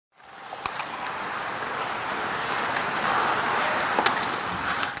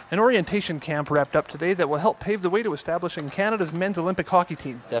An orientation camp wrapped up today that will help pave the way to establishing Canada's men's Olympic hockey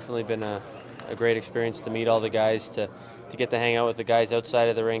team. It's definitely been a great experience to meet all the guys, to get to hang out with the guys outside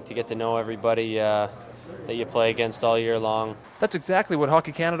of the rink, to get to know everybody that you play against all year long. That's exactly what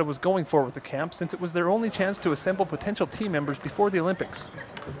Hockey Canada was going for with the camp, since it was their only chance to assemble potential team members before the Olympics.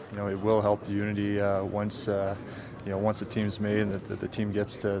 It will help the unity once the team's made and the team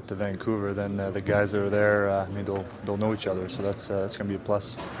gets to Vancouver. Then the guys that are there, they'll know each other. So that's going to be a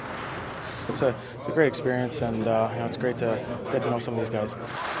plus. It's a great experience, and it's great to get to know some of these guys.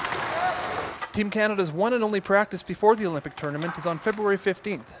 Team Canada's one and only practice before the Olympic tournament is on February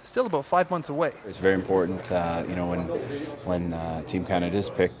 15th, still about 5 months away. It's very important, when Team Canada is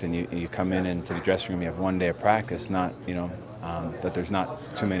picked and you come into the dressing room, you have 1 day of practice, not, that there's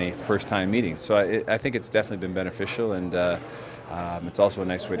not too many first-time meetings. So I think it's definitely been beneficial, and it's also a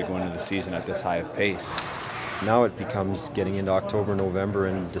nice way to go into the season at this high of pace. Now it becomes getting into October, November,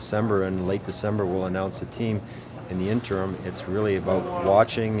 and December, and late December we'll announce a team. In the interim, it's really about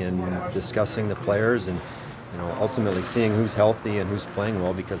watching and discussing the players and ultimately seeing who's healthy and who's playing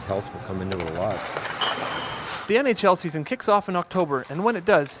well, because health will come into it a lot. The NHL season kicks off in October, and when it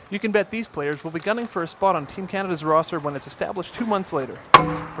does, you can bet these players will be gunning for a spot on Team Canada's roster when it's established 2 months later.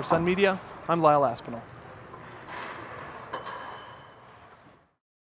 For Sun Media, I'm Lyle Aspinall.